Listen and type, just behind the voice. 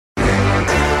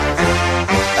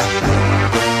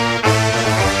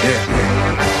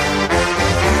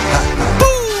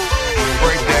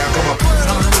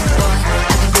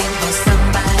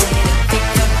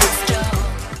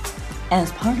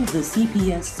the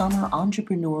CPS Summer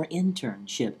Entrepreneur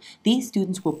Internship. These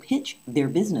students will pitch their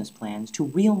business plans to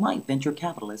real-life venture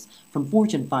capitalists from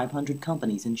Fortune 500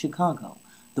 companies in Chicago.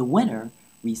 The winner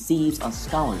receives a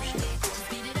scholarship.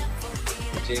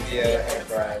 JVL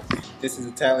Enterprises. This is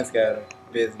a talent scouting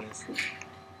business.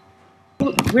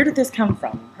 Where did this come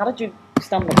from? How did you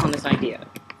stumble upon this idea?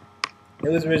 It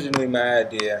was originally my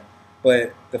idea,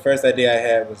 but the first idea I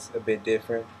had was a bit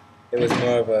different. It was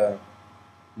more of a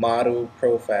model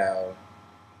profile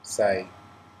site,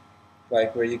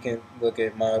 like where you can look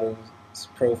at models'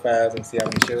 profiles and see how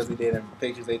many shows they did and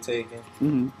pictures they taken.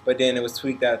 Mm-hmm. But then it was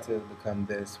tweaked out to become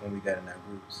this when we got in our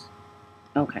groups.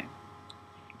 Okay.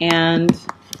 And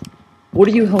what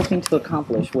are you hoping to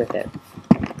accomplish with it?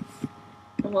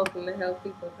 I'm hoping to help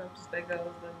people accomplish their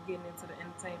goals of getting into the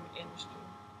entertainment industry.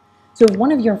 So if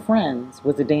one of your friends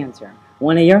was a dancer,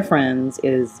 one of your friends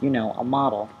is, a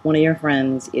model, one of your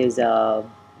friends is a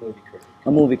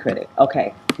movie critic.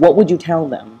 Okay. What would you tell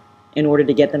them in order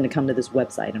to get them to come to this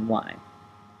website and why?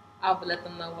 I would let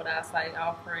them know what our site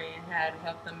offering and how to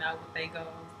help them out with their goals.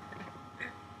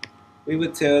 We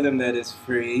would tell them that it's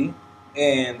free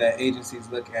and that agencies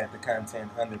look at the content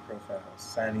under profiles,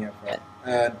 signing up for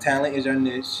it. Talent is our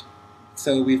niche,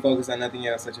 so we focus on nothing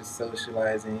else such as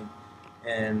socializing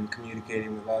and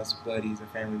communicating with lost buddies or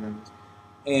family members.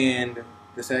 And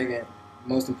the second,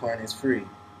 most important, is free.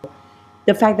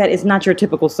 The fact that it's not your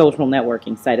typical social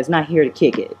networking site. It's not here to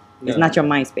kick it. No. It's not your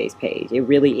MySpace page. It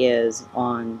really is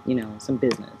on, some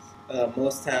business.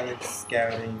 Most talent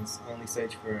scoutings only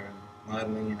search for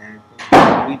modeling and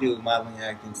acting. We do modeling,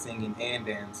 acting, singing, and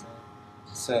dancing.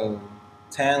 So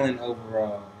talent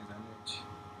overall is our niche.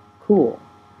 Cool.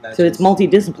 So it's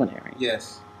multidisciplinary.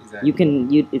 Yes,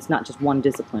 exactly. It's not just one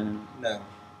discipline. No.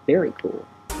 Very cool.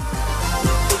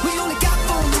 We only got